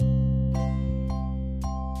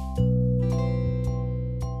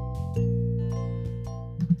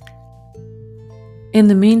In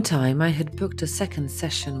the meantime, I had booked a second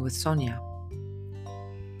session with Sonia.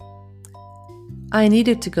 I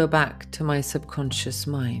needed to go back to my subconscious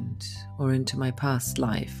mind or into my past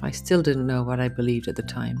life. I still didn't know what I believed at the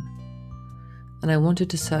time, and I wanted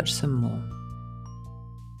to search some more.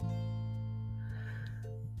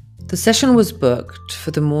 The session was booked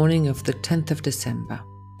for the morning of the 10th of December.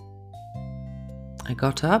 I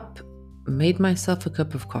got up, made myself a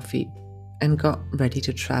cup of coffee, and got ready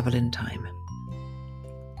to travel in time.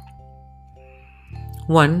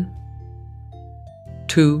 1,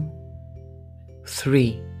 2,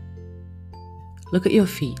 3. Look at your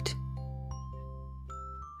feet.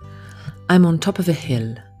 I'm on top of a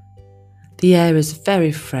hill. The air is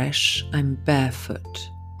very fresh. I'm barefoot.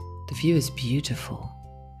 The view is beautiful.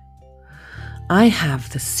 I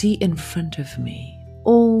have the sea in front of me,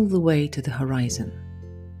 all the way to the horizon.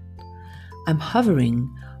 I'm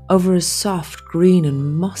hovering over a soft green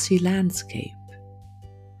and mossy landscape.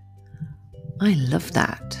 I love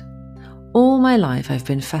that. All my life I've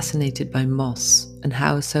been fascinated by moss and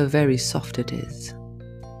how so very soft it is.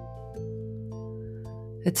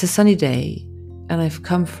 It's a sunny day and I've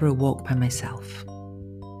come for a walk by myself.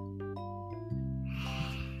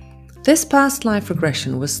 This past life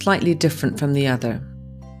regression was slightly different from the other.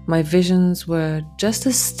 My visions were just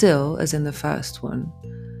as still as in the first one,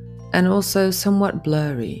 and also somewhat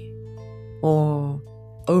blurry, or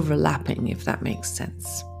overlapping, if that makes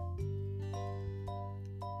sense.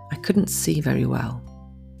 I couldn't see very well.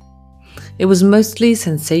 It was mostly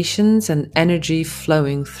sensations and energy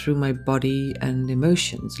flowing through my body and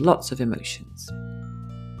emotions, lots of emotions.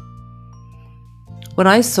 What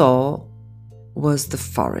I saw was the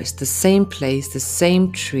forest, the same place, the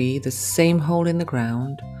same tree, the same hole in the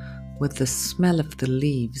ground, with the smell of the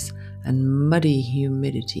leaves and muddy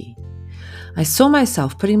humidity. I saw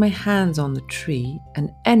myself putting my hands on the tree,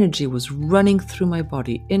 and energy was running through my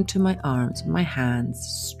body, into my arms, my hands,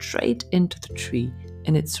 straight into the tree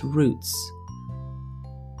and its roots.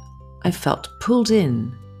 I felt pulled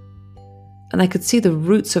in, and I could see the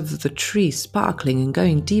roots of the tree sparkling and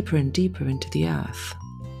going deeper and deeper into the earth.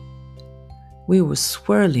 We were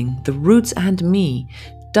swirling, the roots and me,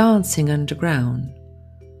 dancing underground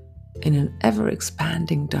in an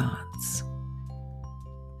ever-expanding dance.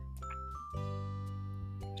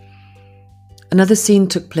 Another scene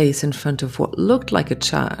took place in front of what looked like a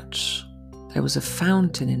church. There was a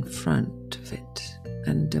fountain in front of it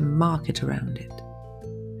and a market around it.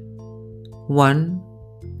 1,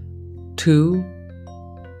 2,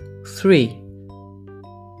 3.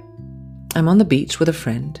 I'm on the beach with a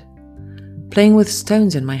friend, playing with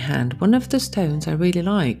stones in my hand. One of the stones I really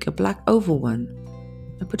like, a black oval one.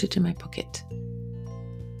 I put it in my pocket.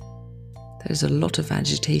 There's a lot of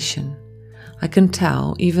agitation. I can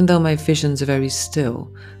tell, even though my visions are very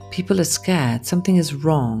still, people are scared, something is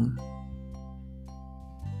wrong.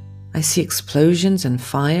 I see explosions and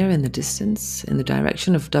fire in the distance, in the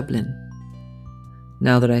direction of Dublin.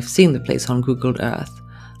 Now that I've seen the place on Google Earth,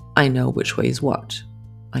 I know which way is what.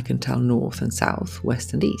 I can tell north and south,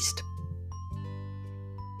 west and east.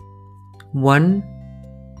 1,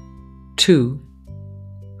 2,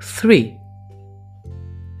 3.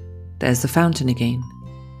 There's the fountain again.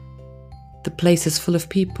 The place is full of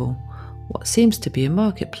people, what seems to be a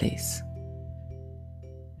marketplace.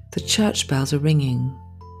 The church bells are ringing.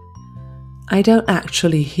 I don't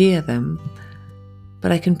actually hear them,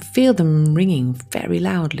 but I can feel them ringing very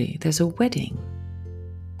loudly. There's a wedding.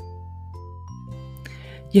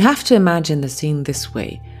 You have to imagine the scene this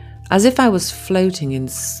way, as if I was floating in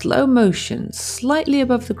slow motion, slightly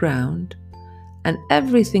above the ground, and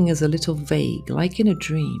everything is a little vague, like in a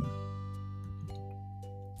dream.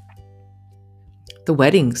 The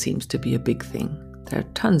wedding seems to be a big thing. There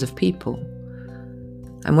are tons of people.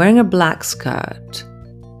 I'm wearing a black skirt.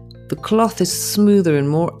 The cloth is smoother and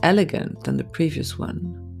more elegant than the previous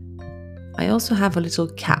one. I also have a little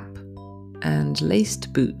cap and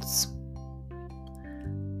laced boots.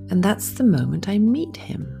 And that's the moment I meet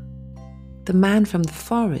him. The man from the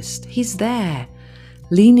forest. He's there,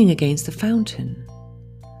 leaning against the fountain.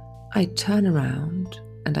 I turn around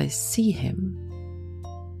and I see him.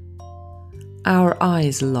 Our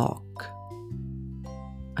eyes lock.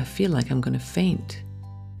 I feel like I'm going to faint.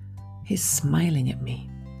 He's smiling at me.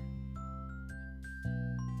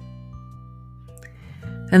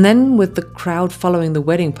 And then, with the crowd following the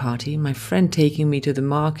wedding party, my friend taking me to the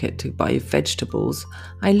market to buy vegetables,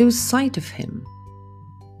 I lose sight of him.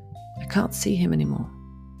 I can't see him anymore.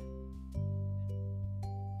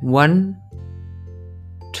 1,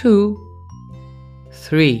 2,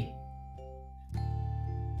 3.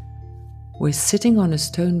 We're sitting on a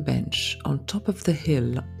stone bench on top of the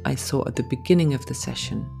hill I saw at the beginning of the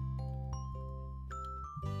session.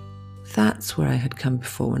 That's where I had come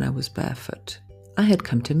before when I was barefoot. I had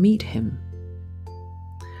come to meet him.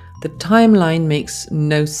 The timeline makes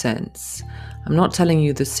no sense. I'm not telling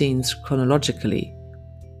you the scenes chronologically.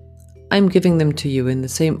 I'm giving them to you in the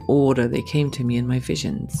same order they came to me in my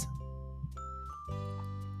visions.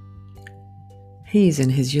 He's in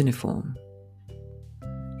his uniform.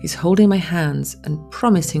 He's holding my hands and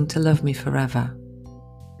promising to love me forever.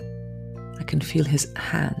 I can feel his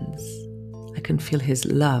hands. I can feel his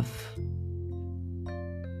love.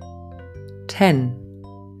 10,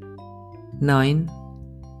 9,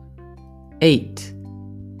 8,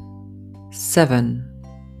 7,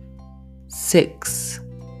 6,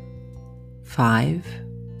 5,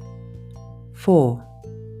 4,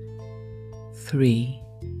 3,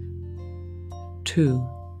 2,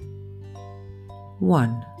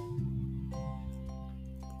 1.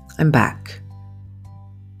 I'm back.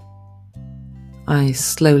 I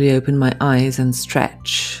slowly open my eyes and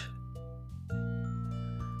stretch.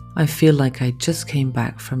 I feel like I just came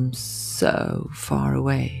back from so far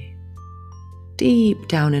away, deep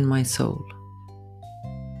down in my soul.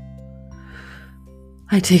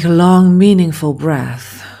 I take a long, meaningful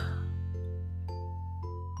breath.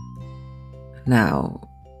 Now,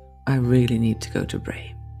 I really need to go to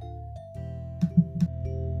Bray.